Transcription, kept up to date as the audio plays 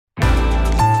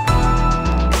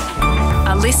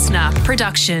listener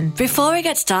production. Before we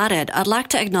get started, I'd like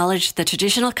to acknowledge the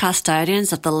traditional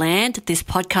custodians of the land this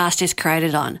podcast is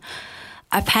created on.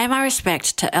 I pay my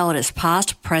respect to elders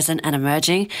past, present and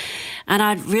emerging, and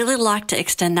I'd really like to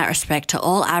extend that respect to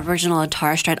all Aboriginal and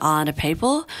Torres Strait Islander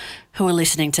people who are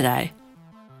listening today.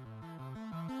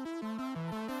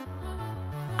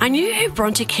 I knew who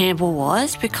Bronte Campbell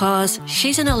was because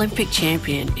she's an Olympic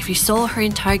champion. If you saw her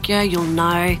in Tokyo, you'll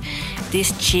know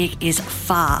this chick is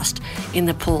fast in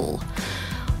the pool.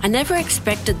 I never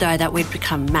expected, though, that we'd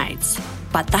become mates,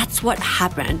 but that's what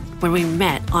happened when we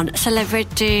met on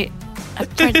Celebrity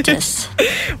Apprentice.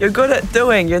 You're good at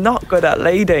doing, you're not good at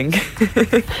leading.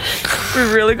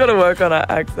 We've really got to work on our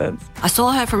accents. I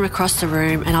saw her from across the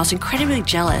room and I was incredibly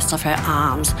jealous of her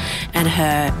arms and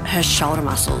her shoulder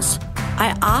muscles.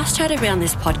 I asked her to be on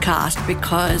this podcast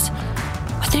because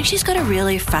I think she's got a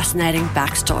really fascinating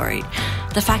backstory.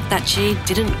 The fact that she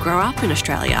didn't grow up in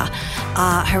Australia,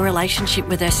 her relationship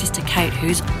with her sister Kate,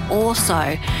 who's also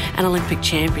an Olympic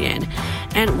champion,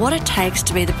 and what it takes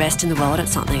to be the best in the world at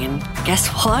something. And guess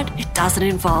what? It doesn't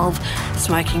involve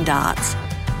smoking darts.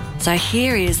 So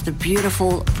here is the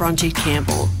beautiful Bronte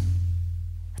Campbell.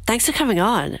 Thanks for coming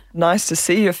on. Nice to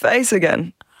see your face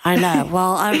again. I know.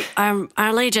 Well, I'm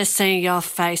only just seeing your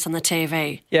face on the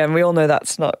TV. Yeah, and we all know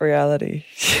that's not reality.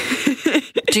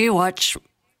 Do you watch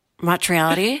much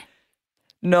reality?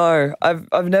 No,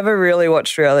 I've never really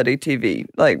watched reality TV.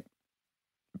 Like,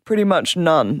 pretty much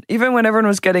none. Even when everyone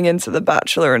was getting into The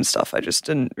Bachelor and stuff, I just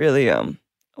didn't really, I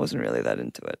wasn't really that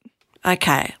into it.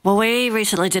 Okay. Well, we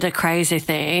recently did a crazy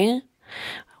thing.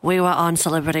 We were on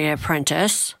Celebrity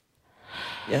Apprentice.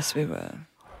 Yes, we were.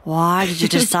 Why did you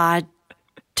decide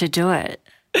to do it?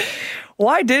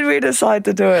 Why did we decide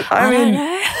to do it? I mean, don't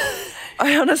know.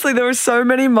 I honestly, there were so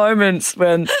many moments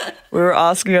when we were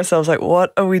asking ourselves, like,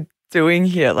 what are we doing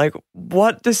here? Like,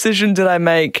 what decision did I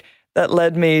make that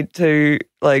led me to,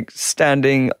 like,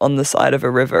 standing on the side of a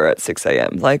river at 6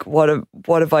 a.m.? Like, what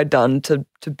have I done to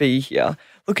be here?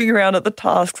 Looking around at the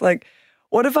tasks, like,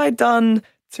 what have I done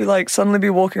to, like, suddenly be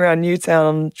walking around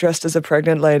Newtown dressed as a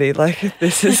pregnant lady? Like,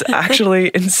 this is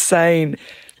actually insane.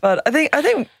 But I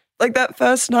think like that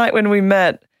first night when we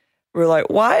met, we were like,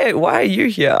 why are you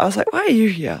here? I was like, why are you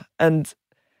here? And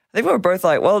I think we were both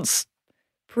like, well, it's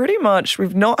pretty much,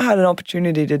 we've not had an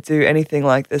opportunity to do anything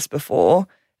like this before.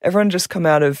 Everyone just come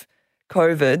out of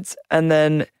COVID, and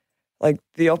then like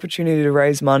the opportunity to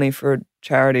raise money for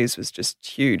charities was just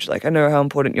huge. Like, I know how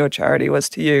important your charity was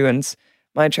to you, and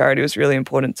my charity was really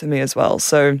important to me as well.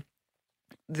 So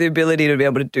the ability to be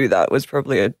able to do that was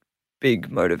probably a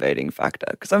big motivating factor,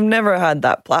 because I've never had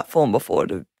that platform before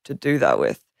to do that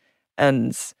with.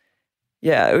 And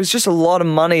yeah, it was just a lot of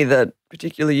money that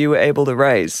particularly you were able to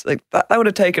raise. Like that would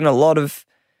have taken a lot of,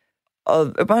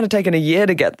 it might have taken a year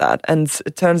to get that. And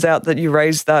it turns out that you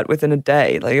raised that within a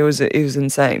day. Like it was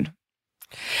insane.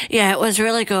 Yeah, it was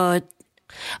really good.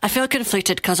 I feel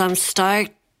conflicted because I'm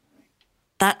stoked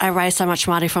that I raised so much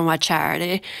money for my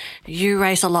charity. You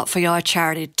raised a lot for your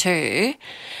charity too,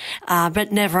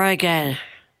 but never again.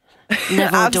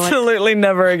 Never Absolutely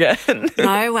never again.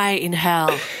 No way in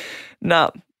hell.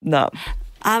 No.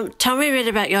 Tell me a bit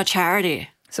about your charity.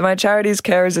 So my charity is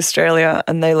Carers Australia,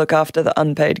 and they look after the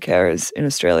unpaid carers in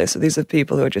Australia. So these are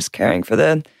people who are just caring for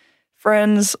their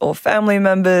friends or family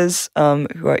members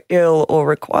who are ill or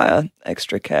require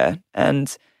extra care.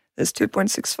 And there's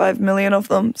 2.65 million of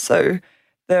them. So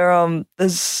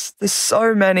there's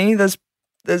so many. There's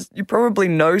you probably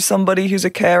know somebody who's a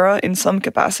carer in some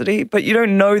capacity, but you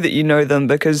don't know that you know them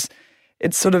because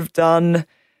it's sort of done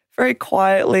very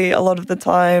quietly a lot of the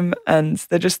time, and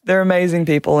they're amazing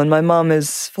people. And my mum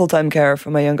is full-time carer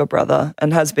for my younger brother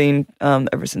and has been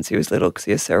ever since he was little because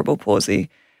he has cerebral palsy.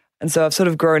 And so I've sort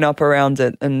of grown up around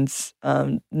it and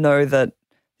know that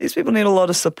these people need a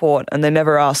lot of support and they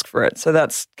never ask for it. So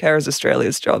that's Carers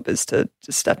Australia's job, is to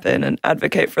step in and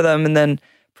advocate for them and then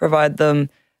provide them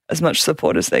as much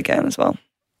support as they can as well.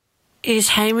 Is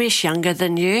Hamish younger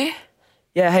than you?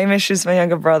 Yeah, Hamish is my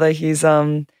younger brother. He's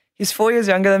 4 years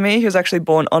younger than me. He was actually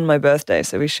born on my birthday,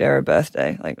 so we share a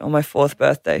birthday. Like on my 4th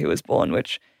birthday he was born,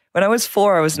 which when I was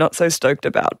 4 I was not so stoked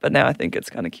about, but now I think it's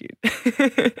kind of cute.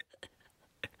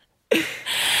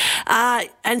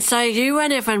 And so you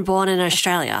weren't even born in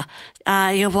Australia.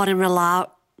 You were born in Malawi?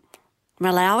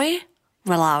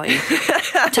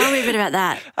 Tell me a bit about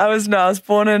that. I was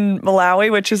born in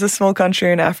Malawi, which is a small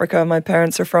country in Africa. My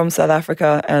parents are from South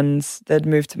Africa and they'd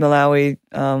moved to Malawi.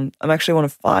 I'm actually one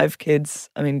of 5 kids.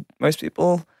 I mean,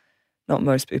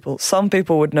 some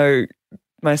people would know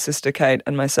my sister Kate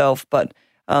and myself, but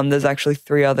there's actually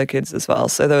 3 other kids as well.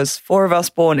 So there was 4 of us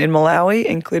born in Malawi,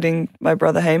 including my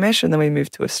brother Hamish, and then we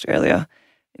moved to Australia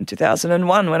in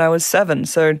 2001 when I was 7.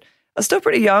 So I was still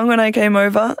pretty young when I came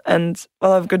over, and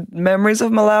while I have good memories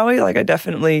of Malawi, like I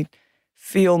definitely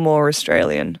feel more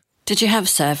Australian. Did you have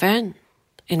servant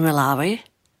in Malawi?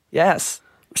 Yes.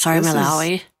 Sorry,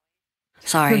 Malawi.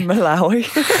 Sorry. Malawi.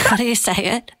 How do you say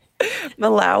it?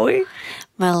 Malawi?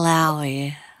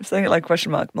 Malawi. I'm saying it like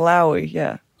question mark. Malawi,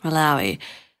 yeah. Malawi.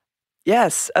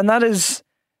 Yes, and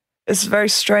it's very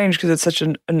strange because it's such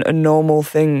a normal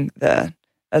thing there.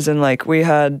 As in, like, we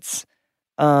had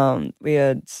a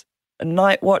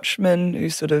night watchman who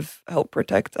sort of helped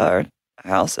protect our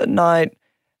house at night.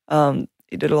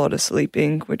 He did a lot of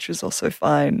sleeping, which was also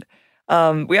fine.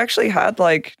 We actually had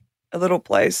like a little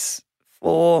place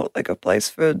for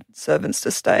servants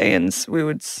to stay, and we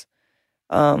would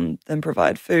then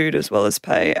provide food as well as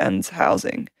pay and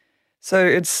housing.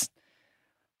 So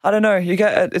I don't know,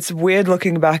 it's weird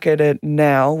looking back at it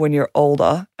now when you're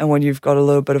older and when you've got a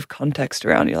little bit of context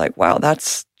around, you're like, wow,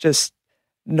 that's just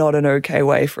not an okay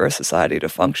way for a society to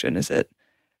function, is it?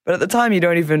 But at the time, you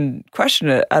don't even question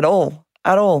it at all.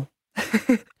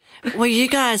 Were you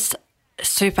guys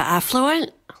super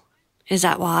affluent? Is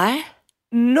that why?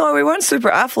 No, we weren't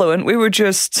super affluent. We were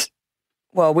just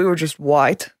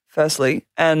white, firstly.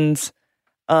 And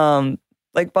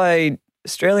like by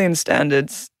Australian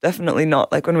standards, definitely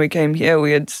not. Like when we came here,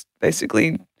 we had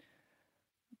basically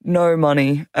no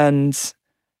money. And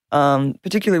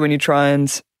particularly when you try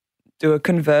and do a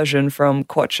conversion from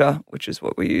kwacha, which is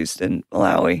what we used in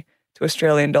Malawi, to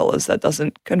Australian dollars, that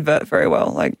doesn't convert very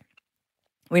well. Like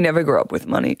we never grew up with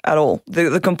money at all.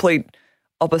 The complete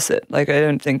opposite. Like I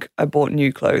don't think I bought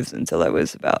new clothes until I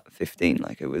was about 15.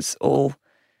 Like it was all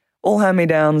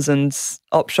hand-me-downs and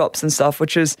op shops and stuff,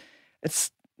 which is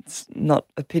it's not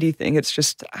a pity thing. It's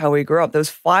just how we grew up. There was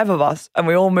 5 of us and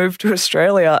we all moved to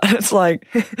Australia. And it's like,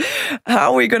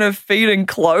 how are we going to feed and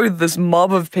clothe this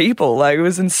mob of people? Like it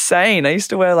was insane. I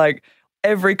used to wear like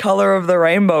every color of the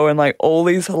rainbow and like all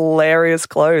these hilarious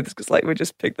clothes because like we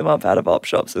just picked them up out of op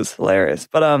shops. It was hilarious.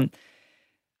 But I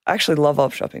actually love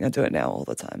op shopping. I do it now all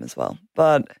the time as well.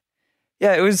 But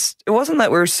yeah, it wasn't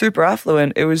that we were super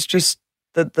affluent. It was just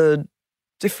that the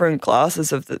different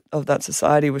classes of that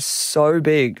society was so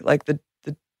big. Like the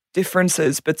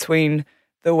differences between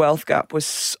the wealth gap was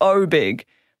so big.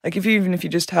 Like even if you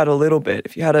just had a little bit,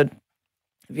 if you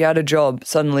had a job,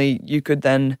 suddenly you could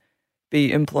then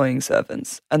be employing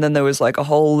servants. And then there was like a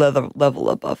whole level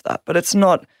above that. But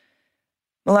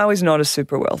Malawi's not a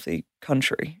super wealthy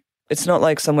country. It's not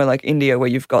like somewhere like India where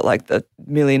you've got like the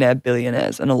millionaire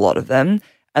billionaires and a lot of them.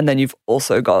 And then you've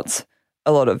also got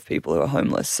a lot of people who are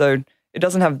homeless. So it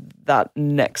doesn't have that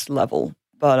next level.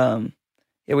 But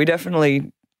yeah, we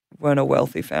definitely weren't a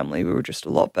wealthy family. We were just a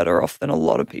lot better off than a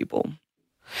lot of people.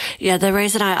 Yeah, the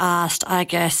reason I asked, I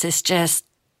guess it's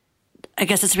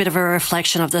a bit of a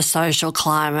reflection of the social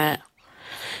climate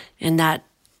in that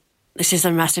this is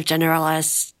a massive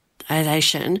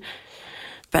generalisation,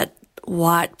 but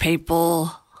white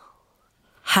people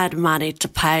had money to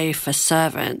pay for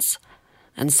servants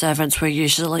and servants were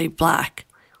usually black.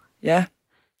 Yeah,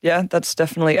 that's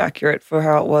definitely accurate for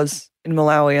how it was in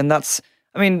Malawi. And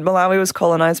Malawi was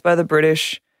colonized by the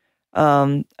British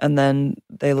and then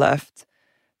they left.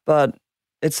 But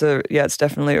it's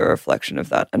definitely a reflection of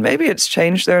that. And maybe it's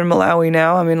changed there in Malawi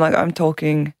now. I mean, like I'm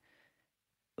talking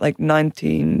like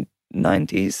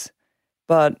 1990s,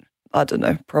 but I don't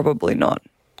know, probably not.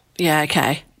 Yeah,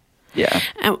 okay. Yeah.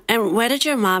 And where did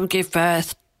your mum give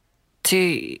birth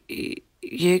to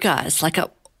you guys? Like,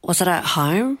 was it at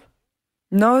home?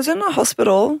 No, it was in a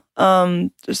hospital,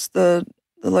 just the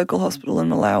local hospital in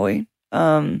Malawi.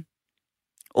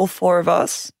 All 4 of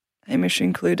us, Hamish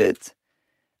included.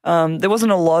 There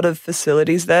wasn't a lot of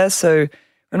facilities there, so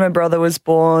when my brother was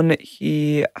born,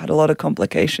 he had a lot of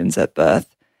complications at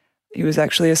birth. He was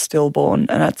actually a stillborn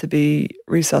and had to be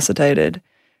resuscitated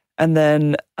and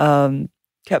then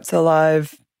kept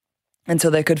alive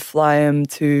until they could fly him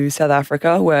to South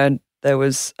Africa where there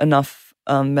was enough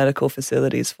medical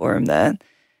facilities for him there.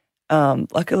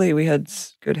 Luckily, we had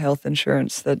good health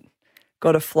insurance that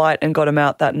got a flight and got him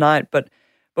out that night, but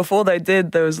before they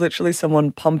did, there was literally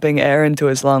someone pumping air into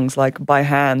his lungs, like by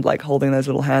hand, like holding those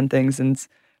little hand things and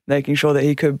making sure that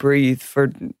he could breathe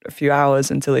for a few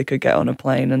hours until he could get on a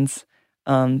plane and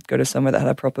go to somewhere that had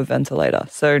a proper ventilator.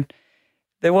 So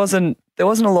there wasn't a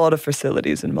lot of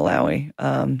facilities in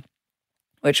Malawi,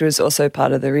 which was also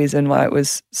part of the reason why it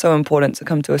was so important to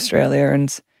come to Australia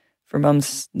and for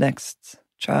Mum's next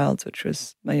child, which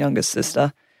was my youngest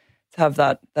sister, to have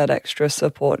that extra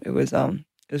support. It was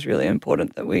really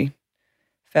important that we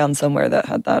found somewhere that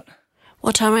had that.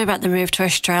 Well, tell me about the move to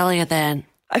Australia then.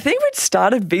 I think we'd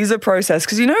started visa process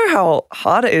because you know how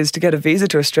hard it is to get a visa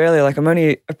to Australia. Like I'm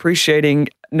only appreciating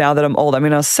now that I'm old. I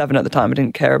mean, I was 7 at the time. I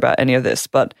didn't care about any of this,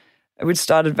 but we'd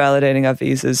started validating our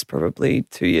visas probably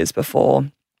 2 years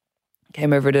before.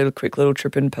 Came over, did a quick little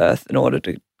trip in Perth in order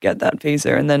to get that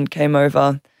visa, and then came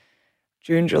over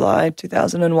June, July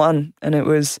 2001. And it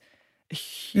was a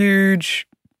huge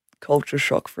culture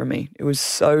shock for me. It was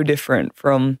so different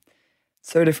from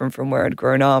where I'd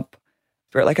grown up.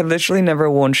 Like I literally never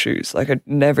worn shoes. Like I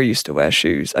never used to wear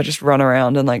shoes. I just run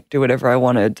around and like do whatever I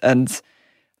wanted. And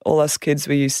all us kids,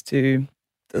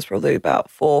 there's probably about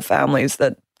 4 families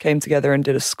that came together and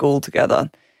did a school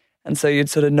together. And so you'd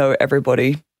sort of know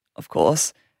everybody, of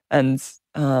course. And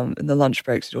in the lunch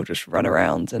breaks, you'd all just run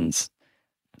around and,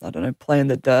 I don't know, play in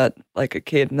the dirt like a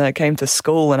kid. And then I came to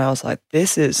school and I was like,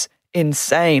 this is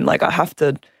insane. Like I have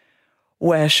to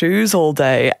wear shoes all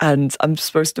day and I'm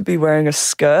supposed to be wearing a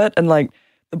skirt, and like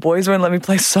the boys won't let me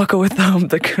play soccer with them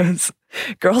because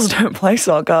girls don't play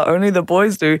soccer, only the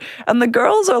boys do. And the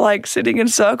girls are like sitting in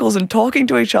circles and talking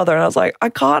to each other. And I was like, I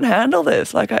can't handle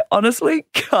this. Like I honestly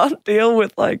can't deal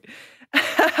with like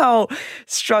how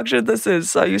structured this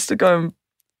is. So I used to go and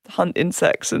hunt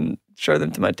insects and show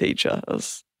them to my teacher. I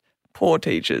was poor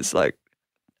teachers. Like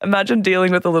imagine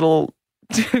dealing with a little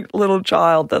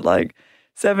child that like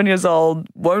 7 years old,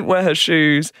 won't wear her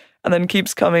shoes, and then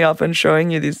keeps coming up and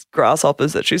showing you these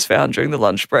grasshoppers that she's found during the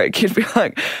lunch break. You'd be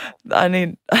like, I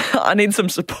need some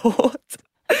support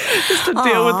just to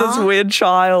deal with this weird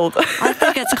child. I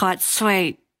think it's quite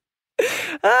sweet.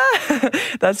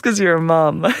 That's because you're a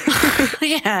mum.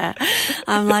 Yeah.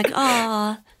 I'm like,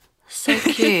 oh, so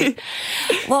cute.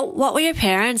 What were your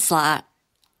parents like?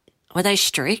 Were they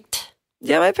strict?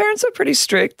 Yeah, my parents were pretty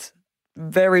strict.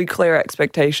 Very clear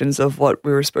expectations of what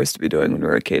we were supposed to be doing when we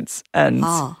were kids. And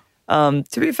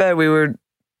to be fair, we were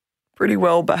pretty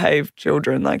well-behaved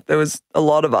children. Like there was a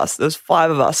lot of us. There was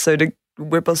 5 of us. So to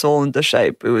whip us all into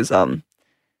shape, it was, they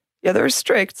were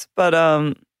strict. But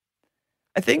I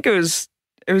think it was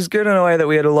good in a way that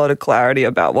we had a lot of clarity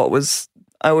about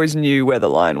I always knew where the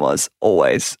line was,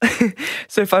 always.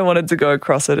 So if I wanted to go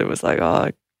across it, it was like,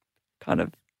 I kind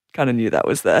of knew that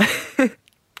was there.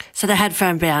 So they had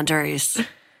firm boundaries.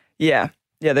 Yeah,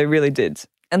 they really did.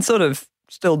 And sort of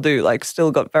still do, like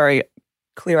still got very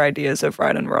clear ideas of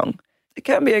right and wrong. It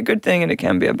can be a good thing and it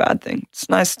can be a bad thing. It's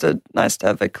nice to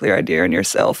have a clear idea in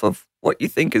yourself of what you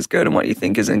think is good and what you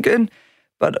think isn't good.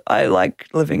 But I like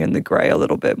living in the grey a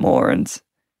little bit more, and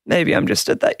maybe I'm just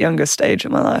at that younger stage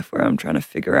in my life where I'm trying to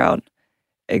figure out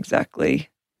exactly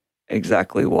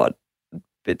what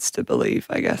bits to believe,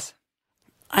 I guess.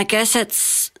 I guess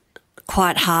it's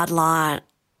quite hard line,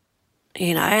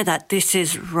 that this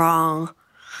is wrong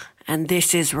and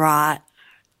this is right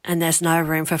and there's no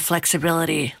room for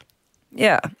flexibility.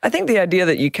 Yeah, I think the idea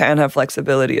that you can have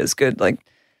flexibility is good. Like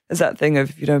there's that thing of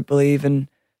if you don't believe in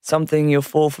something, you'll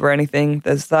fall for anything.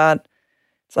 There's that.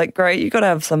 It's like, great, you got to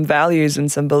have some values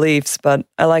and some beliefs, but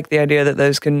I like the idea that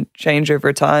those can change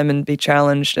over time and be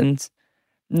challenged and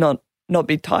not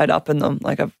be tied up in them.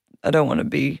 Like I don't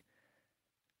want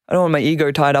my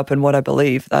ego tied up in what I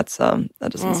believe. That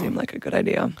doesn't seem like a good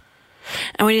idea.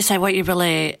 And when you say what you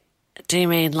believe, do you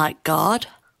mean like God?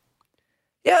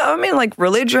 Yeah, I mean like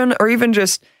religion, or even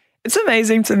just, it's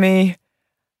amazing to me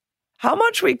how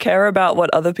much we care about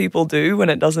what other people do when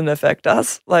it doesn't affect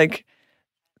us. Like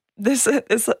this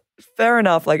is fair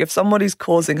enough. Like if somebody's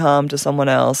causing harm to someone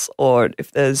else, or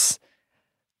if there's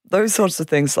those sorts of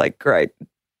things, like great,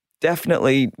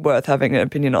 definitely worth having an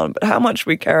opinion on. But how much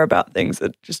we care about things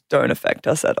that just don't affect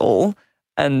us at all,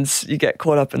 and you get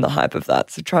caught up in the hype of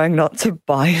that. So trying not to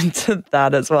buy into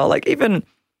that as well. Like even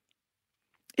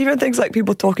things like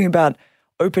people talking about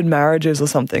open marriages or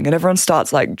something, and everyone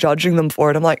starts like judging them for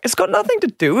it. I'm like, it's got nothing to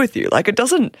do with you. Like it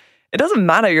doesn't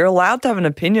matter. You're allowed to have an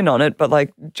opinion on it, but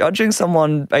like judging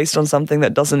someone based on something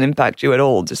that doesn't impact you at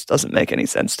all just doesn't make any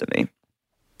sense to me.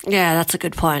 Yeah, that's a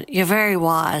good point. You're very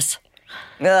wise.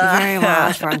 You're very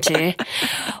wise, Bronte.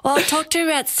 Well, talk to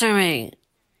me about swimming,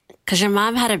 because your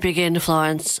mum had a big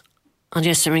influence on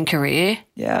your swimming career.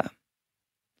 Yeah,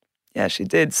 she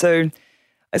did. So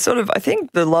I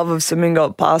think the love of swimming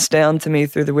got passed down to me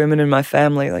through the women in my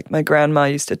family. Like my grandma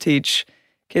used to teach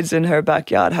kids in her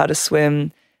backyard how to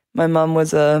swim. My mum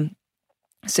was a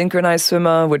synchronized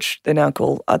swimmer, which they now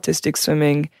call artistic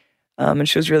swimming, and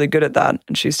she was really good at that.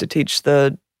 And she used to teach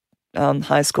the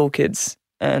high school kids,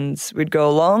 and we'd go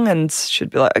along and she'd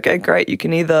be like, okay, great, you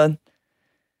can either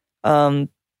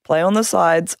play on the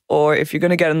sides, or if you're going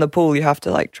to get in the pool, you have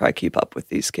to like try keep up with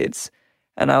these kids.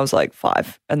 And I was like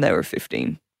 5 and they were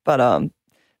 15. But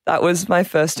that was my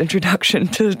first introduction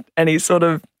to any sort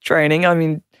of training. I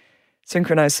mean,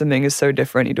 synchronized swimming is so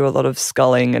different. You do a lot of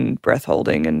sculling and breath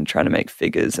holding and trying to make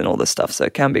figures and all this stuff. So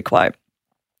it can be quite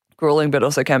grueling, but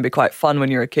also can be quite fun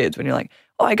when you're a kid, when you're like,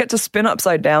 oh, I get to spin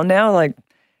upside down now. Like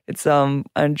it's, I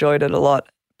enjoyed it a lot.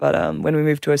 But when we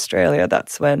moved to Australia,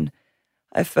 that's when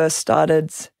I first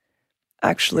started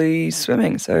actually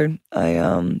swimming. So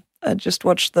I just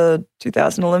watched the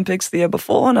 2000 Olympics the year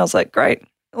before and I was like, great,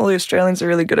 all the Australians are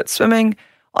really good at swimming.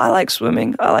 I like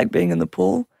swimming. I like being in the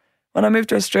pool. When I moved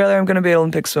to Australia, I'm going to be an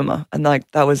Olympic swimmer. And like,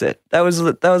 that was it. That was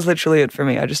literally it for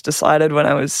me. I just decided when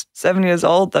I was 7 years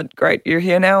old that, great, you're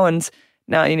here now and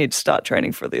now you need to start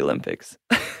training for the Olympics.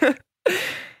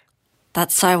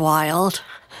 That's so wild.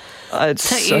 It's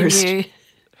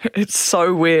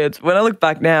so weird. When I look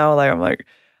back now, like I'm like,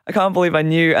 I can't believe I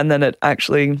knew. And then it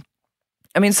actually,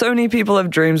 I mean, so many people have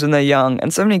dreams when they're young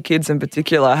and so many kids in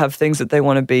particular have things that they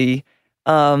want to be.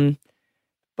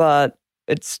 But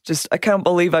it's just, I can't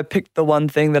believe I picked the one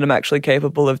thing that I'm actually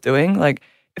capable of doing. Like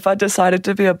if I decided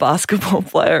to be a basketball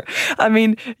player, I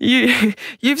mean,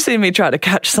 you've seen me try to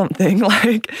catch something,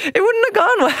 like it wouldn't have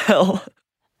gone well.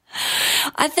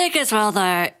 I think as well,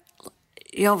 though,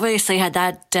 you obviously had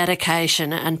that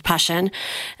dedication and passion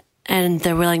and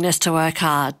the willingness to work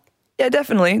hard. Yeah,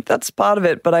 definitely. That's part of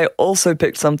it. But I also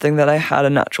picked something that I had a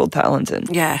natural talent in.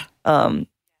 Yeah. And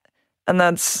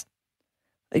that's,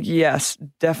 like, yes,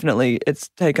 definitely it's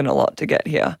taken a lot to get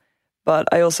here. But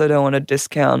I also don't want to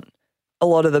discount a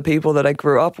lot of the people that I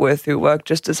grew up with who worked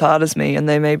just as hard as me and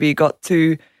they maybe got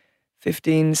to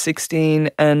 15, 16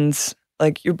 and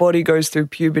like your body goes through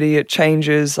puberty, it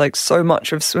changes. Like so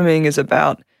much of swimming is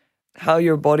about how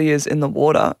your body is in the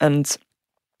water and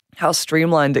how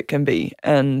streamlined it can be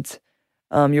and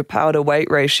your power to weight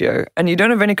ratio. And you don't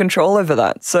have any control over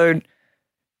that. So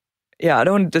yeah, I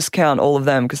don't want to discount all of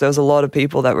them because there was a lot of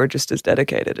people that were just as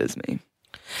dedicated as me.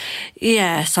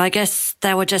 Yeah, so I guess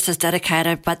they were just as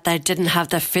dedicated, but they didn't have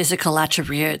the physical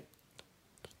attribute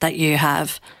that you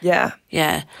have. Yeah.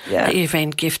 That you've been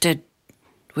gifted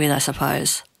with, I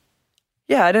suppose.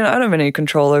 Yeah, I don't have any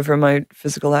control over my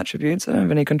physical attributes. I don't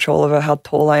have any control over how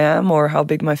tall I am or how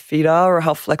big my feet are or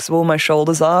how flexible my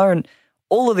shoulders are. And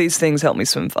all of these things help me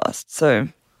swim fast. So,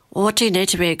 what do you need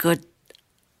to be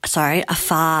a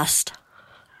fast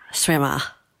swimmer?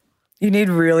 You need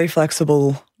really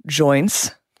flexible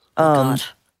joints. God.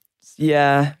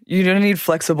 Yeah, you don't need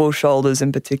flexible shoulders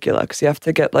in particular because you have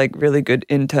to get like really good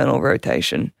internal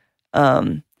rotation.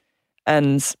 And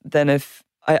then if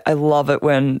I love it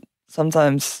when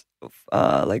sometimes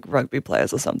like rugby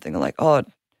players or something are like, oh,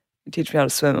 teach me how to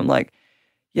swim. I'm like,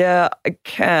 yeah, I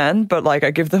can, but like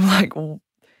I give them like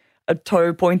a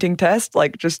toe pointing test,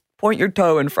 like just point your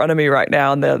toe in front of me right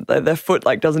now and their foot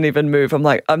like doesn't even move. I'm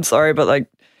like, I'm sorry, but like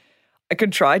I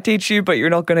could try teach you, but you're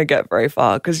not going to get very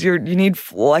far because you need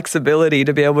flexibility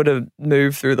to be able to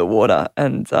move through the water.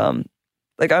 And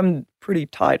like I'm pretty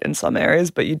tight in some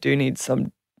areas, but you do need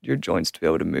your joints to be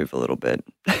able to move a little bit.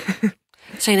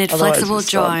 So you need flexible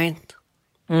joint.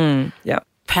 Yeah.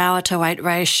 Power to weight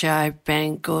ratio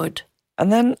being good.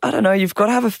 And then, I don't know, you've got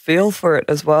to have a feel for it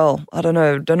as well. I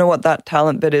don't know what that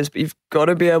talent bit is, but you've got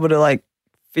to be able to like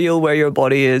feel where your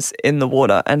body is in the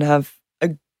water and have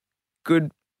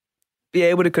be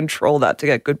able to control that to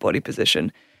get good body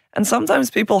position. And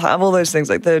sometimes people have all those things,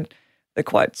 like they're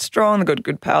quite strong, they've got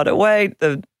good power to weight,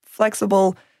 they're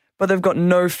flexible, but they've got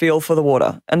no feel for the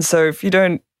water. And so if you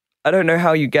don't, I don't know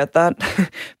how you get that,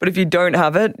 but if you don't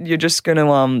have it, you're just going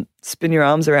to spin your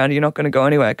arms around. You're not going to go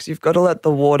anywhere because you've got to let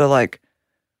the water like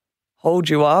hold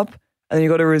you up and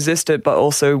you've got to resist it, but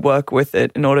also work with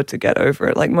it in order to get over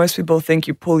it. Like most people think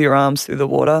you pull your arms through the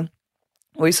water.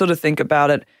 We sort of think about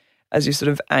it as you sort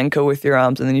of anchor with your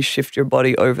arms and then you shift your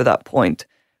body over that point,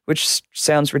 which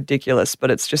sounds ridiculous, but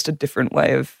it's just a different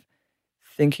way of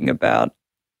thinking about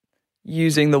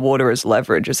using the water as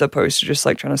leverage as opposed to just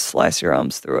like trying to slice your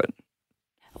arms through it.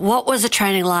 What was the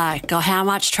training like, or how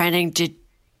much training did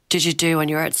you do when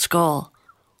you were at school?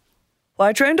 Well,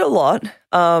 I trained a lot,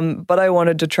 but I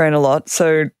wanted to train a lot.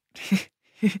 So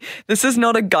this is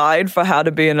not a guide for how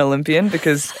to be an Olympian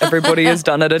because everybody has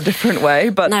done it a different way.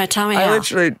 But no, tell me how.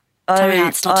 Tell me how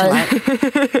it's not too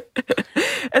late.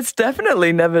 It's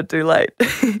definitely never too late.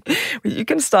 You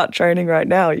can start training right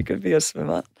now. You could be a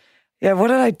swimmer.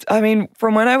 Yeah, I mean,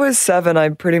 from when I was 7, I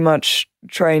pretty much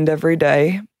trained every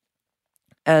day.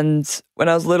 And when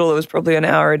I was little, it was probably an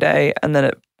hour a day. And then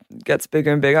it gets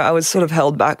bigger and bigger. I was sort of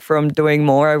held back from doing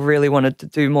more. I really wanted to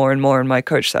do more and more. And my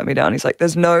coach sat me down. He's like,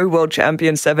 there's no world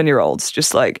champion 7-year-olds.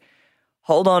 Just like,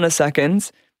 hold on a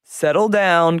second. settle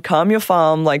down, calm your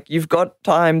farm. Like, you've got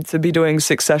time to be doing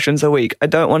 6 sessions a week. I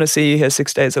don't want to see you here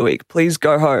 6 days a week. Please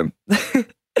go home.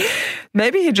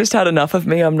 Maybe he just had enough of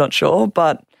me. I'm not sure.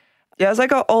 But yeah, as I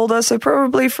got older, so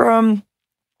probably from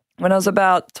when I was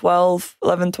about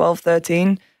 11, 12,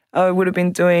 13, I would have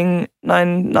been doing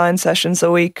nine sessions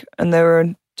a week, and they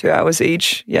were 2 hours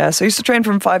each. Yeah, so I used to train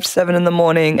from 5 to 7 in the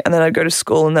morning, and then I'd go to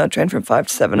school, and then I'd train from 5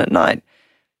 to 7 at night.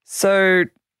 So,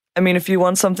 I mean, if you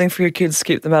want something for your kids to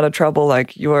keep them out of trouble,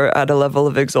 like, you're at a level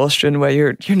of exhaustion where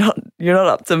you're not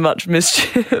up to much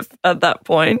mischief at that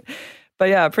point. But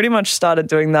yeah, I pretty much started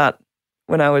doing that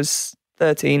when I was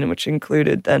 13, which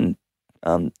included then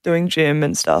doing gym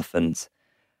and stuff. And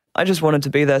I just wanted to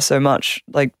be there so much.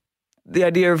 Like, the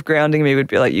idea of grounding me would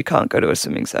be like, you can't go to a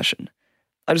swimming session.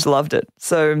 I just loved it.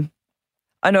 So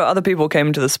I know other people came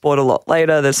into the sport a lot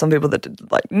later. There's some people that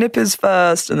did like nippers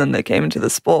first, and then they came into the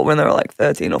sport when they were like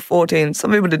 13 or 14.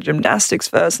 Some people did gymnastics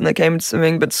first and they came into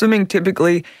swimming. But swimming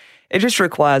typically, it just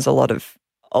requires a lot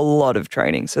of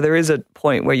training. So there is a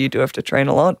point where you do have to train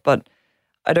a lot, but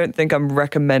I don't think I'm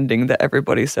recommending that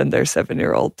everybody send their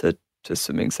 7-year-old to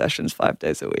swimming sessions 5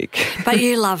 days a week. But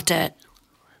you loved it.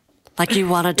 Like, you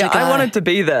wanted to go. I wanted to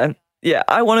be there. Yeah,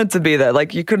 I wanted to be there.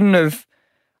 Like, you couldn't have...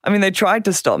 I mean, they tried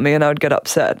to stop me and I would get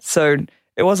upset. So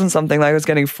it wasn't something like I was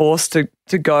getting forced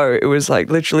to go. It was like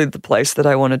literally the place that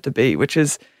I wanted to be, which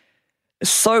is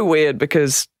so weird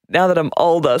because now that I'm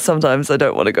older, sometimes I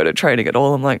don't want to go to training at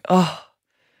all. I'm like, oh,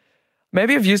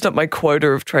 maybe I've used up my quota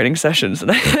of training sessions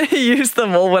and I used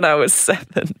them all when I was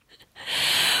 7.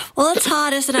 Well, it's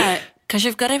hard, isn't it? Because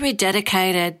you've got to be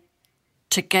dedicated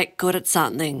to get good at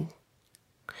something.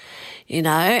 You know,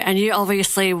 and you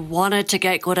obviously wanted to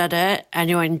get good at it and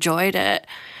you enjoyed it,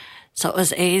 so it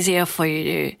was easier for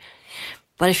you.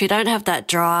 But if you don't have that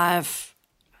drive,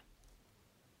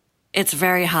 it's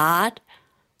very hard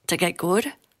to get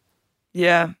good.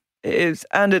 Yeah, it is.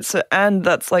 And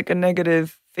that's like a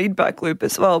negative feedback loop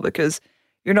as well, because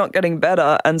you're not getting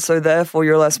better, and so therefore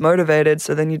you're less motivated,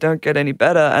 so then you don't get any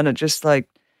better, and it just like,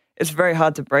 it's very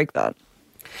hard to break that.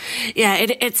 Yeah,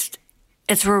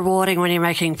 it's rewarding when you're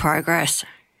making progress.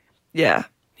 Yeah.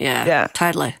 Yeah,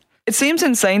 totally. It seems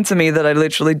insane to me that I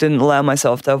literally didn't allow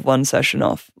myself to have one session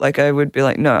off. Like, I would be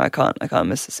like, no, I can't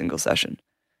miss a single session.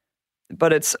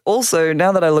 But it's also,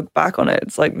 now that I look back on it,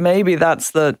 it's like maybe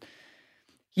that's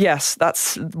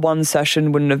one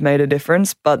session wouldn't have made a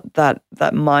difference, but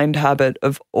that mind habit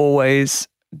of always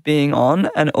being on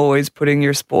and always putting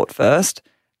your sport first,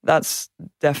 that's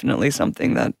definitely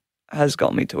something that has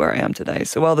got me to where I am today.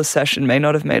 So while the session may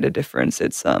not have made a difference,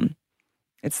 it's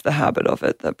the habit of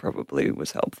it that probably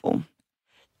was helpful.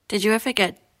 Did you ever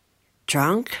get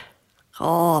drunk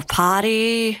or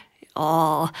party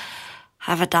or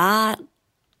have a dart?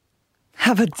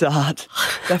 Have a dart.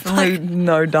 Definitely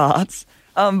no darts.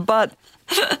 But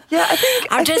yeah,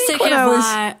 I'm just thinking of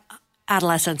my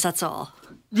adolescence, that's all.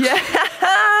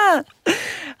 Yeah.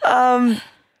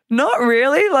 Not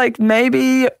really. Like,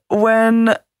 maybe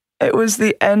when it was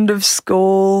the end of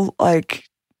school, like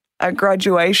at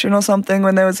graduation or something,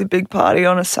 when there was a big party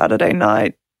on a Saturday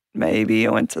night, maybe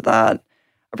I went to that.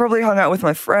 I probably hung out with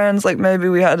my friends. Like, maybe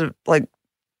we had like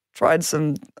tried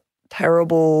some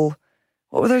terrible,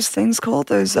 what were those things called?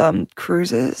 Those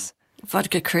cruises?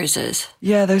 Vodka cruises.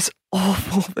 Yeah, those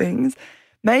awful things.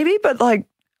 Maybe, but like,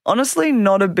 honestly,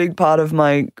 not a big part of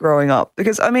my growing up.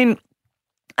 Because, I mean,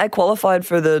 I qualified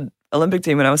for the Olympic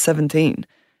team when I was 17.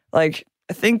 Like,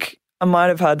 I think I might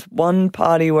have had one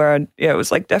party where, it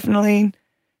was like definitely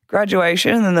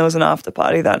graduation, and then there was an after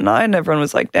party that night and everyone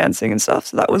was like dancing and stuff.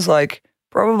 So that was like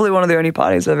probably one of the only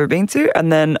parties I've ever been to.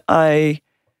 And then I,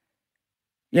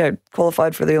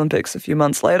 qualified for the Olympics a few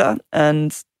months later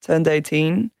and turned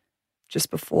 18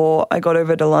 just before I got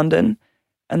over to London.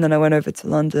 And then I went over to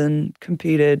London,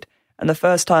 competed. And the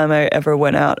first time I ever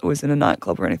went out, it was in a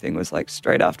nightclub or anything, was like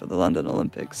straight after the London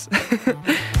Olympics.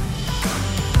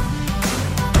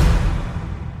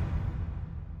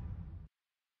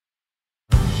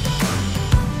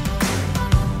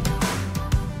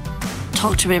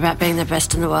 Talk to me about being the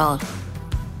best in the world.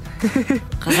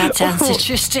 Because that sounds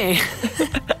interesting.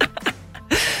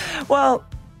 Well,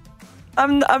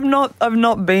 I've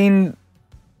not been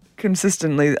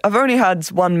consistently. I've only had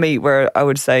one meet where I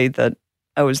would say that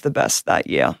I was the best that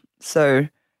year. So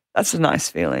that's a nice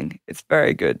feeling. It's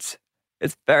very good.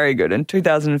 It's very good. In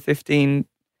 2015,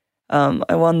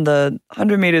 I won the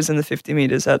 100 meters and the 50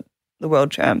 meters at the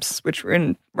World Champs, which were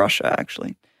in Russia,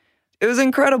 actually. It was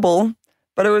incredible,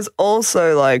 but it was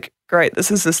also like, great,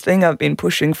 this is this thing I've been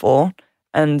pushing for,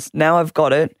 and now I've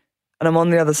got it, and I'm on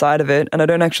the other side of it, and I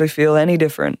don't actually feel any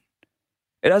different.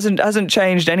 It hasn't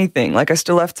changed anything. Like I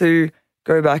still have to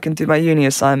go back and do my uni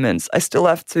assignments. I still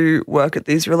have to work at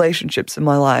these relationships in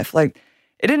my life. Like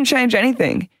it didn't change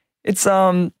anything. It's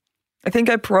I think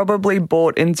I probably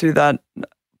bought into that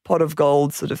pot of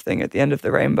gold sort of thing at the end of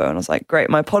the rainbow. And I was like, great,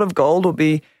 my pot of gold will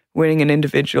be winning an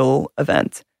individual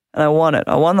event. And I won it.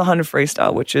 I won the 100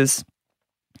 freestyle, which is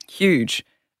huge.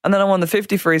 And then I won the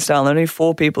 50 freestyle, and only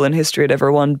 4 people in history had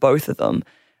ever won both of them.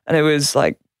 And it was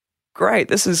like, great,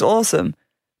 this is awesome.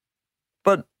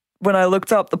 But when I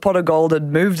looked up, the pot of gold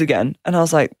had moved again. And I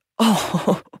was like,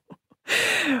 oh,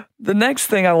 the next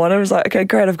thing I wanted was like, okay,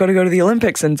 great, I've got to go to the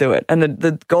Olympics and do it. And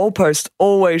the goalpost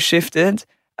always shifted,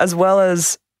 as well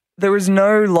as there was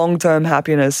no long-term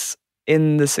happiness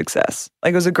in the success.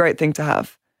 Like it was a great thing to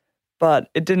have, but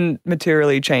it didn't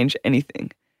materially change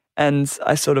anything. And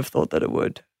I sort of thought that it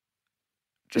would.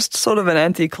 Just sort of an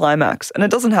anti-climax. And it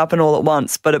doesn't happen all at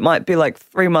once, but it might be like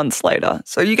 3 months later.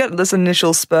 So you get this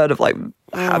initial spurt of like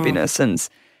happiness and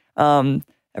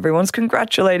everyone's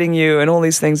congratulating you and all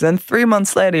these things. Then 3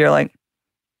 months later, you're like,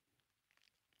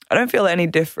 I don't feel any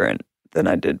different than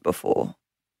I did before.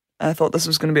 I thought this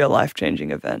was going to be a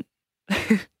life-changing event.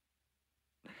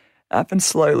 Happened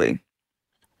slowly.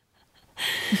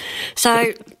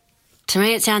 So to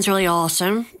me, it sounds really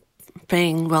awesome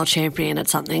being world champion at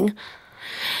something.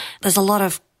 There's a lot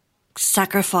of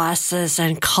sacrifices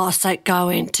and costs that go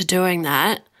into doing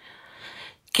that.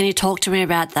 Can you talk to me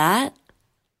about that?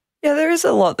 Yeah, there is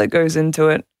a lot that goes into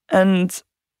it. And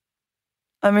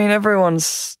I mean,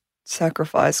 everyone's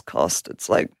sacrifice cost. It's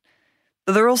like,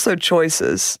 but there are also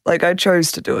choices. Like I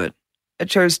chose to do it.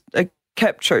 I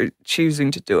kept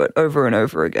choosing to do it over and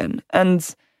over again.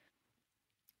 And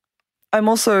I'm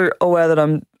also aware that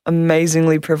I'm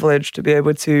amazingly privileged to be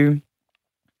able to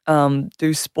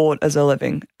do sport as a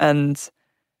living and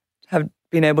have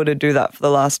been able to do that for the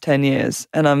last 10 years.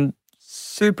 And I'm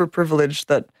super privileged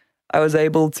that I was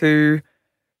able to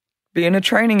be in a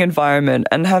training environment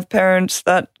and have parents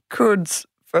that could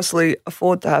firstly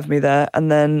afford to have me there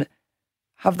and then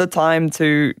have the time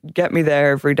to get me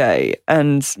there every day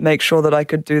and make sure that I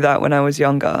could do that when I was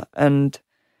younger. And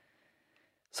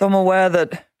so I'm aware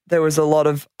that there was a lot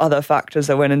of other factors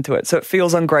that went into it. So it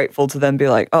feels ungrateful to then be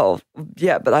like, oh,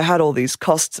 yeah, but I had all these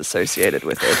costs associated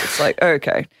with it. It's like,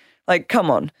 okay, like, come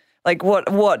on. Like,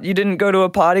 what? You didn't go to a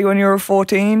party when you were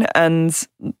 14? And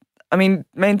I mean,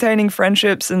 maintaining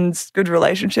friendships and good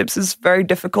relationships is very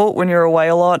difficult when you're away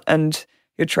a lot and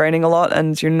you're training a lot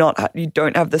and you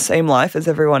don't have the same life as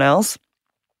everyone else.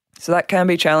 So that can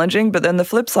be challenging. But then the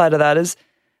flip side of that is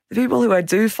the people who I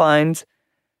do find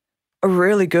are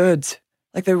really good.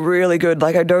 Like they're really good.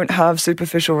 Like I don't have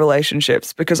superficial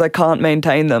relationships because I can't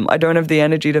maintain them. I don't have the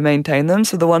energy to maintain them.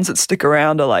 So the ones that stick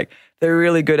around are like, they're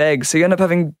really good eggs. So you end up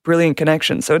having brilliant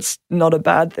connections. So it's not a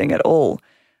bad thing at all.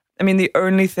 I mean, the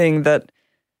only thing that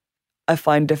I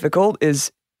find difficult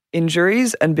is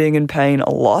injuries and being in pain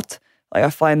a lot. Like I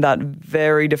find that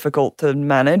very difficult to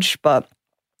manage. But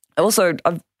also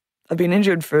I've been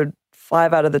injured for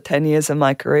 5 out of the 10 years of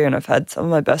my career, and I've had some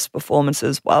of my best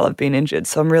performances while I've been injured.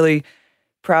 So I'm really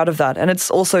proud of that. And it's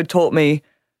also taught me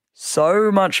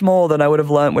so much more than I would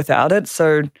have learnt without it.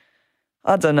 So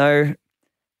I don't know,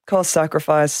 cost,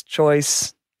 sacrifice,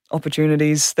 choice,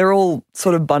 opportunities, they're all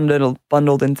sort of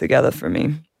bundled in together for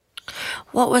me.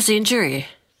 What was the injury?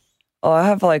 Oh, I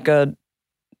have like a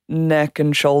neck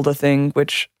and shoulder thing,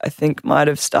 which I think might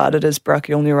have started as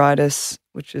brachial neuritis,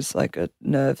 which is like a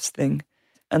nerves thing.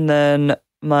 And then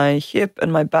my hip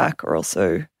and my back are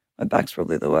also, my back's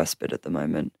probably the worst bit at the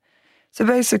moment. So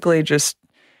basically just,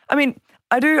 I mean,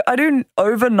 I do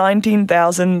over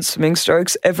 19,000 swimming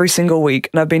strokes every single week,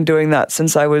 and I've been doing that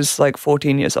since I was like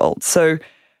 14 years old. So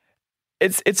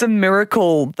it's a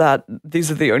miracle that these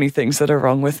are the only things that are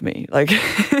wrong with me. Like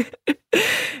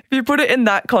if you put it in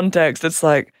that context, it's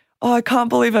like, oh, I can't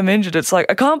believe I'm injured. It's like,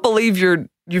 I can't believe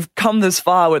you've come this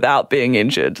far without being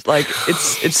injured. Like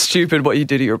it's stupid what you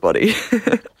do to your body.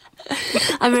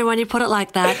 I mean, when you put it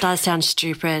like that, it does sound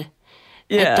stupid.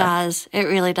 Yeah. It does. It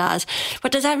really does.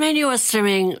 But does that mean you were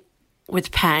swimming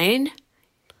with pain?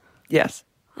 Yes.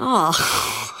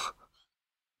 Oh.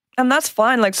 And that's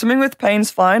fine. Like swimming with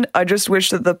pain's fine. I just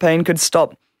wish that the pain could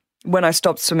stop when I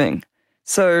stopped swimming.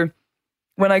 So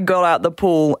when I got out the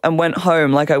pool and went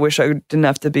home, like I wish I didn't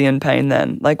have to be in pain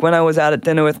then. Like when I was out at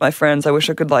dinner with my friends, I wish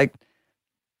I could like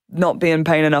not be in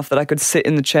pain enough that I could sit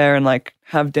in the chair and like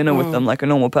have dinner with them like a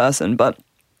normal person. But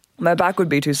my back would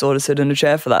be too sore to sit in a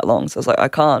chair for that long. So I was like, I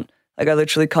can't. Like I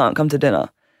literally can't come to dinner.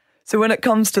 So when it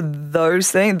comes to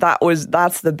those things,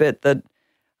 that's the bit that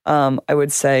I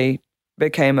would say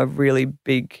became a really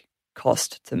big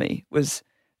cost to me, was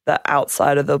the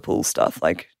outside of the pool stuff,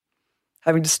 like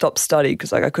having to stop study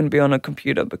because like I couldn't be on a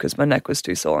computer because my neck was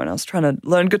too sore, and I was trying to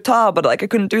learn guitar, but like I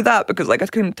couldn't do that because like I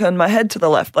couldn't turn my head to the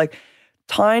left. Like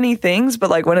tiny things, but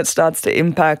like when it starts to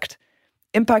impact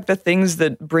the things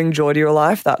that bring joy to your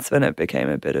life, that's when it became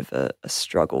a bit of a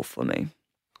struggle for me.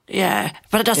 Yeah,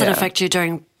 but it doesn't affect you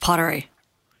doing pottery.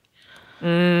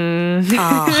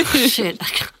 Oh, shit.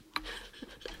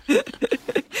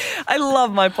 I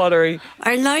love my pottery.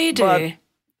 I know you do.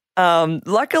 But,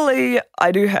 luckily,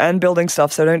 I do hand building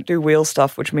stuff, so I don't do wheel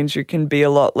stuff, which means you can be a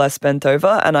lot less bent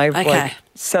over. And I've like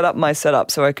set up my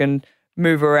setup so I can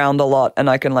move around a lot, and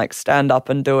I can like stand up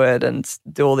and do it and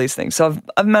do all these things. So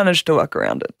I've managed to work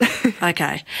around it.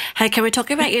 Okay. Hey, can we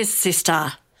talk about your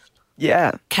sister?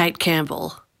 Yeah. Kate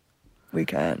Campbell. We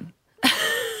can.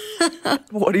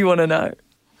 What do you want to know?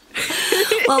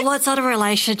 Well, what sort of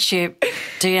relationship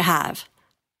do you have?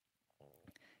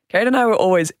 Kate and I were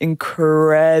always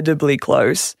incredibly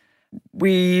close.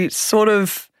 We sort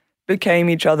of became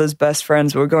each other's best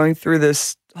friends. We were going through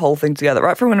this whole thing together.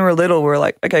 Right from when we were little, we were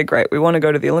like, okay, great, we want to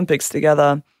go to the Olympics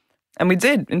together. And we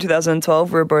did. In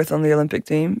 2012, we were both on the Olympic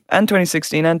team, and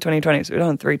 2016 and 2020, so we've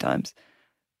done it 3 times.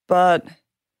 But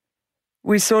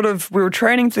we were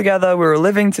training together, we were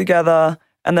living together,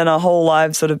 and then our whole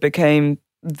lives sort of became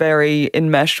very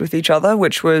enmeshed with each other,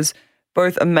 which was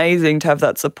both amazing to have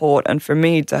that support and for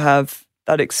me to have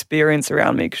that experience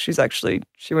around me, because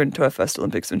she went to her first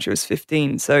Olympics when she was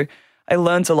 15. So I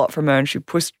learned a lot from her, and she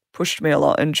pushed me a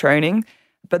lot in training.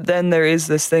 But then there is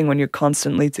this thing when you're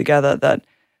constantly together that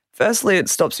firstly, it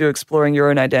stops you exploring your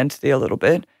own identity a little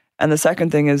bit. And the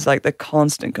second thing is like the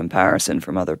constant comparison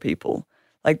from other people.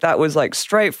 Like that was like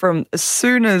straight from as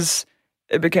soon as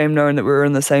it became known that we were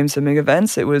in the same swimming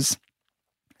events, it was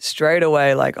straight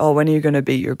away like, oh, when are you going to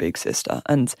beat your big sister?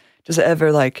 And does it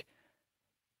ever like,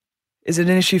 is it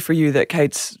an issue for you that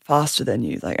Kate's faster than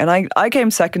you? Like, and I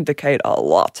came second to Kate a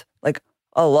lot. But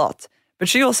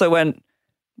she also went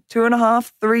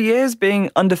 2.5, 3 years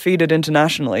being undefeated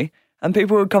internationally. And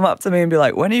people would come up to me and be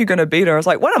like, when are you going to beat her? I was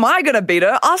like, when am I going to beat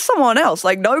her? Ask someone else.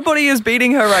 Like, nobody is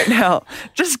beating her right now.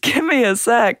 Just give me a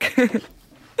sec.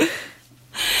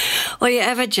 Were you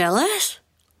ever jealous?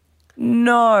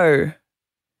 No.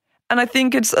 And I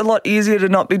think it's a lot easier to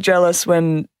not be jealous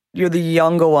when you're the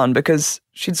younger one, because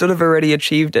she'd sort of already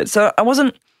achieved it. So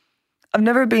I've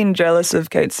never been jealous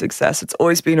of Kate's success. It's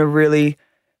always been a really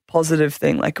positive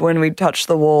thing. Like when we touch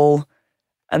the wall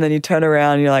and then you turn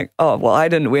around and you're like, oh, well, I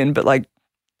didn't win, but like,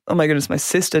 oh my goodness, my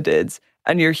sister did.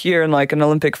 And you're here in like an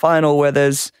Olympic final where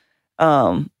there's,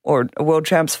 or a World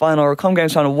Champs final or a Com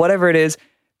Games final, whatever it is,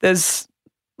 there's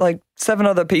like 7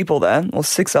 other people there, or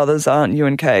 6 others aren't you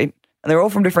and Kate, and they're all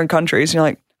from different countries. And you're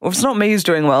like, well, if it's not me who's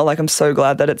doing well, like I'm so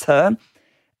glad that it's her.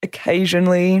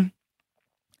 Occasionally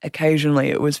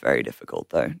it was very difficult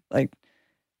though. Like,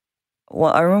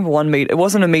 well, I remember one meet, it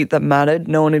wasn't a meet that mattered.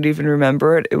 No one would even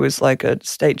remember it. It was like a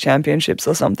state championships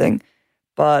or something.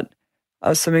 But I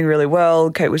was swimming really well.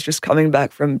 Kate was just coming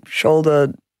back from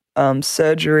shoulder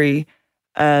surgery.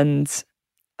 And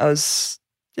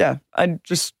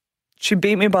she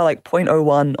beat me by like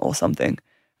 0.01 or something.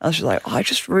 I was just like, oh, I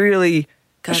just really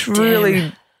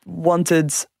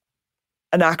wanted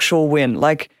an actual win.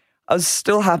 Like I was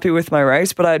still happy with my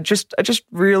race, but I just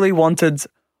really wanted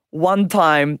one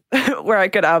time where I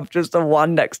could have just a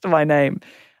 1 next to my name.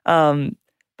 But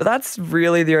that's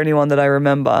really the only one that I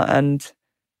remember. And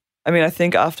I mean, I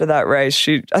think after that race,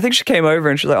 she came over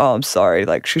and she was like, oh, I'm sorry.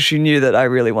 Like she knew that I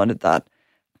really wanted that.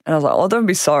 And I was like, well, don't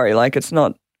be sorry. Like it's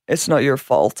not your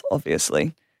fault,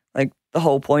 obviously. Like the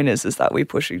whole point is that we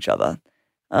push each other.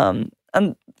 And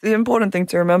the important thing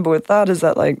to remember with that is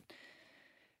that like,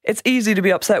 it's easy to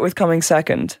be upset with coming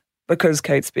second because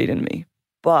Kate's beaten me.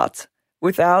 But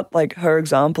without like her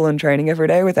example and training every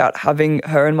day, without having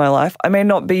her in my life, I may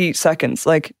not be seconds.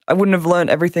 Like I wouldn't have learned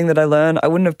everything that I learned. I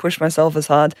wouldn't have pushed myself as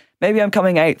hard. Maybe I'm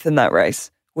coming 8th in that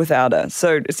race without her.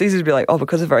 So it's easy to be like, oh,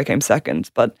 because of her, I came second.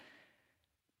 But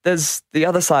there's the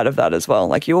other side of that as well.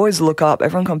 Like you always look up,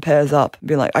 everyone compares up and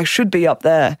be like, I should be up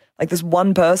there. Like there's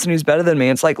one person who's better than me.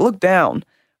 It's like, look down,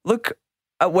 look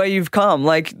at where you've come.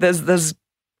 Like there's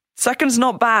second's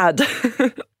not bad.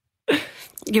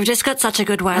 You've just got such a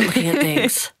good way of looking at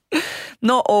things.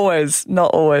 Not always.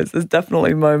 There's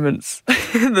definitely moments.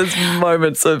 There's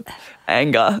moments of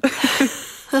anger.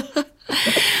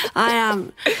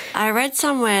 I read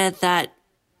somewhere that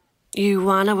you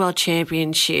won a world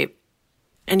championship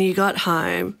and you got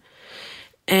home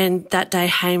and that day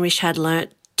Hamish had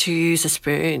learnt to use a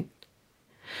spoon.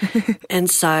 And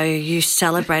so you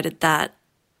celebrated that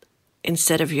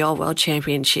instead of your world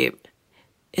championship.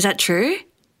 Is that true?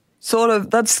 Sort of.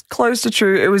 That's close to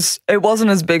true. It wasn't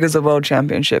as big as a world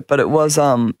championship, but it was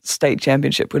state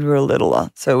championship when we were littler.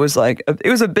 So it was like it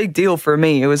was a big deal for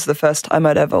me. It was the first time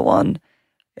I'd ever won.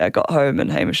 Yeah, I got home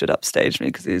and Hamish had upstaged me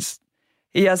because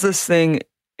he has this thing.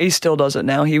 He still does it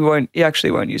now. He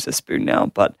actually won't use a spoon now,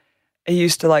 but he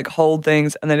used to like hold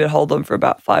things and then he'd hold them for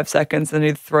about 5 seconds and then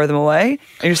he'd throw them away.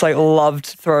 And he just like loved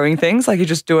throwing things. Like he'd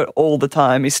just do it all the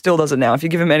time. He still does it now. If you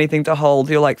give him anything to hold,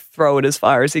 he'll like throw it as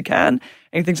far as he can.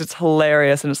 And he thinks it's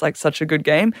hilarious and it's like such a good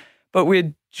game. But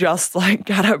we'd just like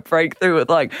had a breakthrough with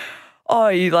like, oh,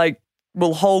 you like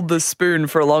will hold the spoon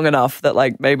for long enough that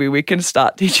like maybe we can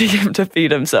start teaching him to feed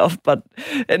himself, but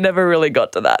it never really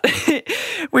got to that.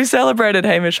 We celebrated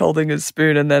Hamish holding his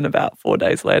spoon and then about 4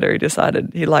 days later he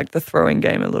decided he liked the throwing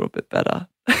game a little bit better.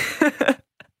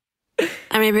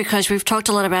 I mean, because we've talked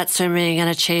a lot about swimming and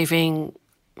achieving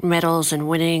medals and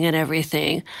winning and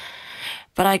everything,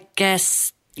 but I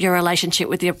guess your relationship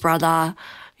with your brother,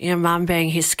 your mum being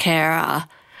his carer,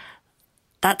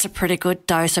 that's a pretty good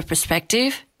dose of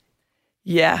perspective.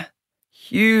 Yeah,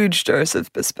 huge dose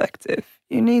of perspective.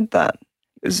 You need that.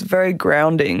 It was very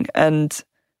grounding and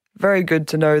very good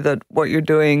to know that what you're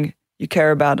doing, you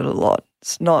care about it a lot.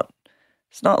 It's not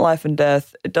life and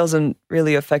death. It doesn't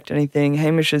really affect anything.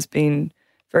 Hamish has been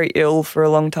very ill for a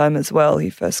long time as well.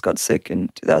 He first got sick in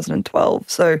 2012.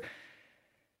 So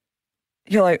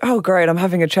you're like, oh, great, I'm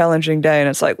having a challenging day. And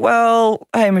it's like, well,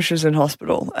 Hamish is in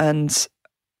hospital and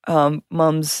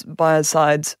mum's by his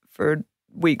side for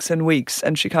weeks and weeks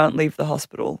and she can't leave the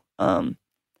hospital. And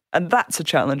that's a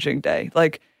challenging day.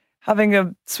 Like having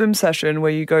a swim session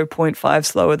where you go 0.5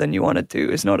 slower than you wanted to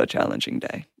is not a challenging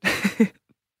day.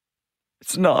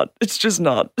 It's not. It's just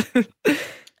not.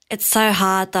 It's so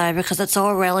hard though because it's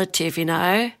all relative, you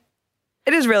know?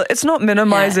 It is real. It's not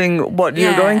minimizing what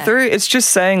you're going through. It's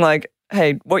just saying like,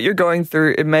 hey, what you're going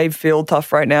through, it may feel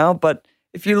tough right now, but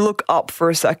if you look up for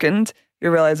a second,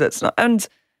 you realize it's not. And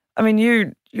I mean,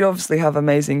 you obviously have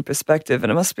amazing perspective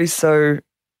and it must be so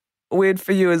weird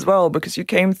for you as well because you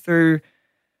came through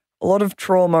a lot of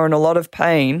trauma and a lot of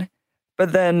pain,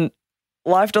 but then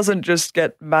life doesn't just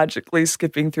get magically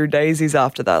skipping through daisies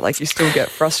after that. Like you still get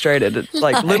frustrated at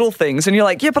like little things and you're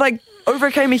like, yeah, but I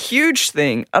overcame a huge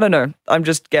thing. I don't know. I'm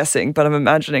just guessing, but I'm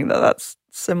imagining that that's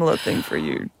a similar thing for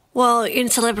you. Well, in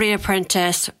Celebrity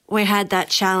Apprentice, we had that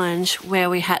challenge where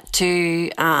we had to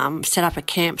set up a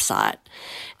campsite.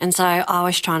 And so I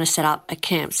was trying to set up a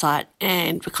campsite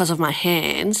and because of my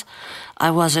hands,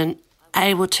 I wasn't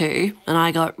able to and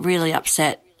I got really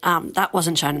upset. That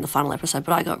wasn't shown in the final episode,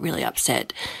 but I got really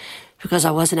upset because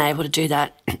I wasn't able to do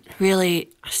that really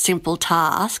simple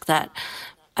task that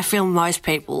I feel most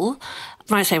people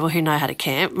who know how to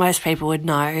camp, most people would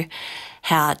know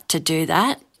how to do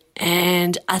that.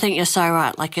 And I think you're so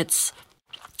right. Like it's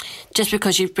just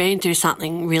because you've been through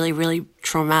something really, really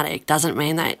traumatic doesn't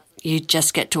mean that you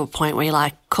just get to a point where you're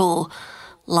like, cool,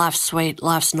 life's sweet,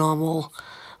 life's normal,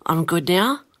 I'm good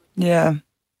now. Yeah.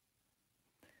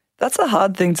 That's a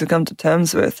hard thing to come to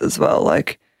terms with as well.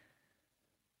 Like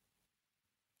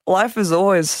life is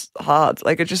always hard.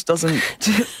 Like it just doesn't...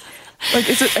 Like,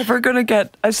 is it ever going to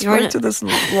get... I spoke to this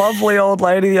lovely old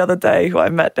lady the other day who I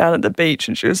met down at the beach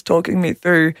and she was talking me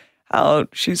through how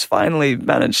she's finally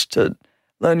managed to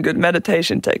learn good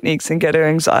meditation techniques and get her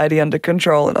anxiety under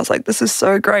control. And I was like, this is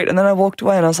so great. And then I walked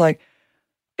away and I was like,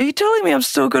 are you telling me I'm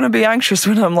still going to be anxious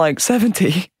when I'm like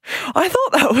 70? I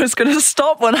thought that was going to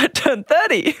stop when I turned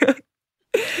 30.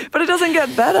 But it doesn't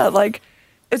get better. Like,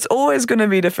 it's always going to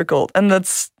be difficult. And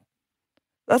that's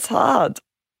hard.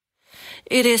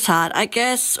 It is hard. I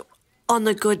guess on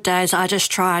the good days, I just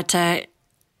try to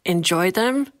enjoy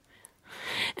them.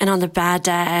 And on the bad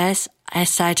days, I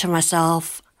say to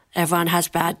myself, everyone has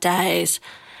bad days.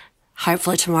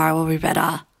 Hopefully tomorrow will be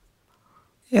better.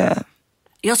 Yeah.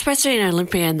 You're supposed to be an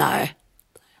Olympian, though.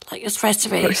 Like, you're supposed to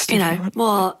be,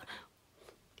 more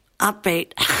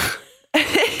upbeat.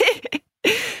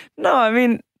 No, I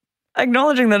mean,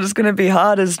 acknowledging that it's going to be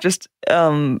hard is just...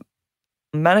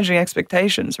 managing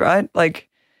expectations, right? Like,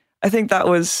 I think that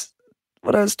was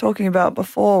what I was talking about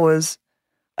before was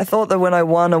I thought that when I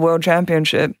won a world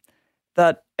championship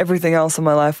that everything else in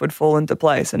my life would fall into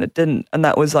place and it didn't. And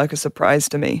that was like a surprise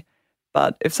to me.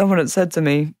 But if someone had said to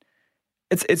me,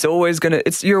 it's always going to,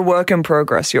 it's your work in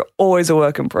progress. You're always a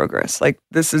work in progress. Like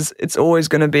it's always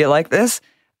going to be like this.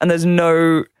 And there's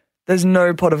no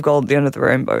pot of gold at the end of the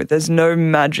rainbow. There's no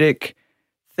magic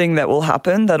thing that will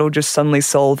happen that'll just suddenly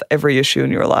solve every issue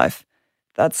in your life.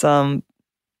 That's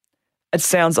it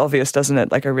sounds obvious, doesn't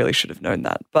it? Like I really should have known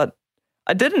that, but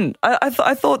I didn't. I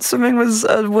thought swimming was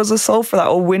a solve for that,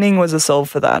 or winning was a solve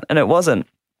for that, and it wasn't.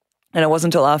 And it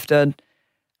wasn't until after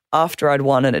after I'd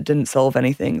won and it didn't solve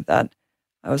anything that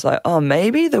I was like, oh,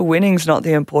 maybe the winning's not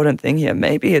the important thing here.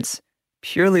 Maybe it's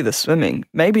purely the swimming.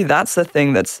 Maybe that's the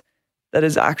thing that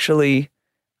is actually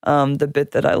the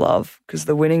bit that I love, because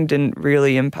the winning didn't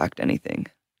really impact anything.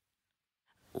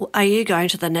 Are you going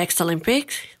to the next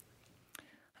Olympics? I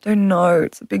don't know.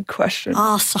 It's a big question.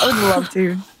 Oh, I would love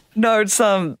to. No, it's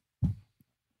I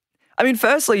mean,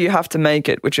 firstly, you have to make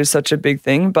it, which is such a big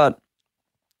thing, but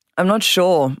I'm not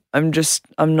sure. I'm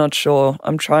not sure.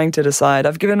 I'm trying to decide.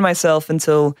 I've given myself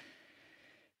until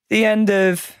the end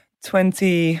of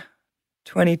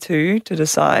 2022 to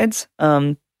decide.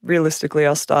 Realistically,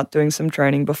 I'll start doing some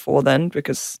training before then,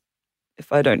 because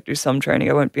if I don't do some training,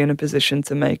 I won't be in a position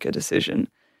to make a decision.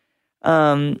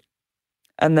 And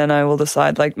then I will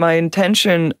decide. Like, my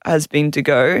intention has been to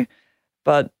go,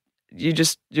 but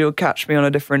you'll catch me on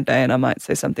a different day and I might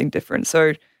say something different.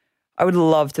 So I would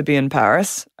love to be in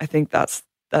Paris. I think that's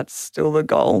still the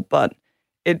goal, but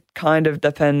it kind of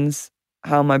depends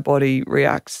how my body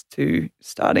reacts to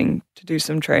starting to do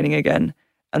some training again,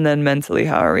 and then mentally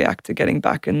how I react to getting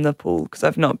back in the pool, because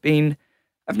I've not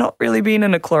really been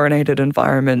in a chlorinated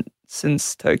environment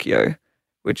since Tokyo,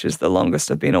 which is the longest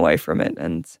I've been away from it,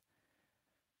 and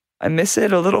I miss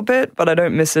it a little bit, but I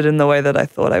don't miss it in the way that I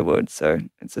thought I would. So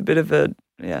it's a bit of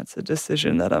it's a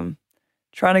decision that I'm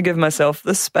trying to give myself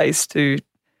the space to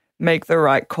make the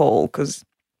right call, because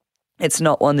it's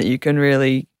not one that you can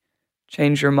really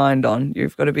change your mind on.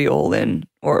 You've got to be all in,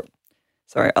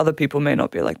 other people may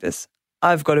not be like this.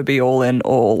 I've got to be all in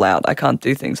or all out. I can't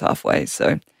do things halfway.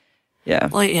 So, yeah.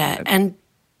 Well, yeah, and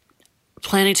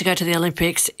planning to go to the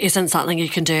Olympics isn't something you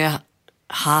can do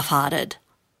half-hearted.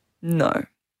 No.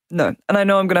 And I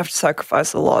know I'm going to have to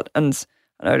sacrifice a lot. And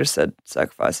I know I just said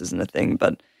sacrifice isn't a thing,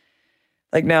 but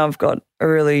like now I've got a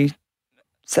really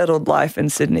settled life in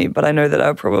Sydney, but I know that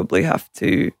I'll probably have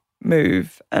to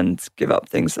move and give up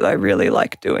things that I really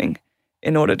like doing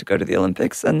in order to go to the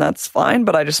Olympics. And that's fine,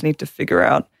 but I just need to figure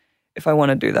out if I want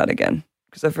to do that again,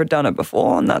 because I've done it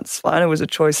before and that's fine. It was a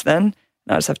choice then.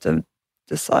 And I just have to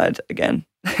decide again.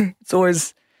 It's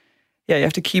always, you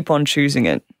have to keep on choosing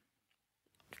it.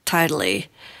 Totally.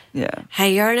 Yeah.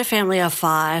 Hey, you're in a family of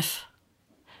 5.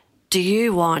 Do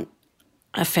you want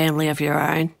a family of your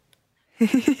own?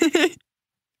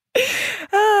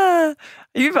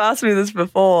 You've asked me this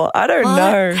before. I don't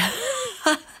know.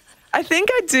 I think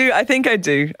I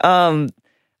do.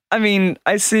 I mean,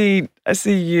 I see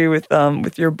you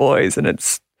with your boys, and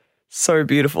it's so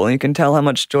beautiful. And you can tell how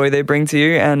much joy they bring to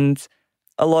you. And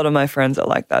a lot of my friends are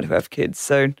like that who have kids.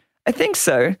 So I think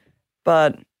so,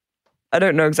 but I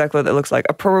don't know exactly what that looks like.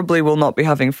 I probably will not be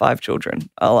having 5 children.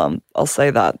 I'll say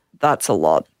that. That's a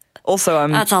lot. Also,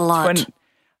 that's a lot.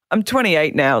 I'm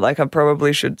 28 now. Like, I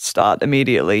probably should start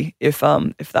immediately if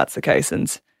that's the case.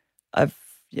 And I'm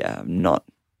not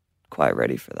quite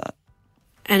ready for that.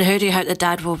 And who do you hope the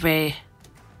dad will be?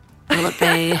 Will it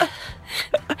be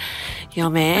your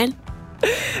man?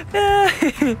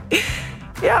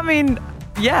 Yeah, I mean,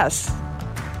 yes.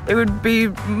 It would be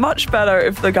much better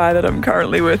if the guy that I'm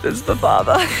currently with is the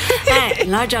father. Hey,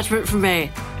 no judgment from me.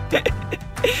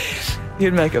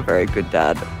 He'd make a very good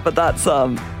dad, but that's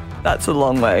a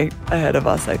long way ahead of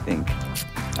us, I think.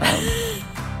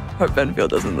 Hope Benfield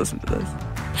doesn't listen to this.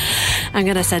 I'm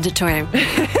going to send it to him.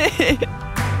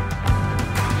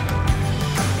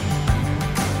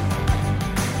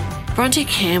 Bronte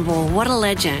Campbell, what a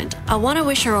legend. I want to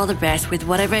wish her all the best with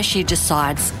whatever she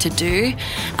decides to do.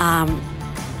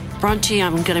 Bronte,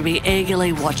 I'm going to be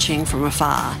eagerly watching from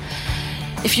afar.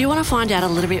 If you want to find out a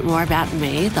little bit more about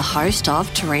me, the host of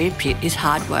Taria Pitt is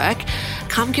Hard Work,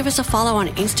 come give us a follow on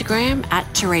Instagram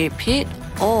at Taria Pitt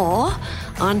or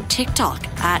on TikTok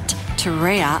at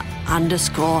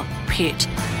Taria_Pitt.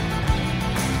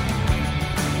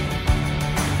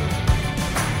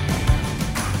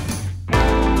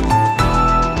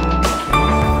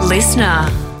 Listener.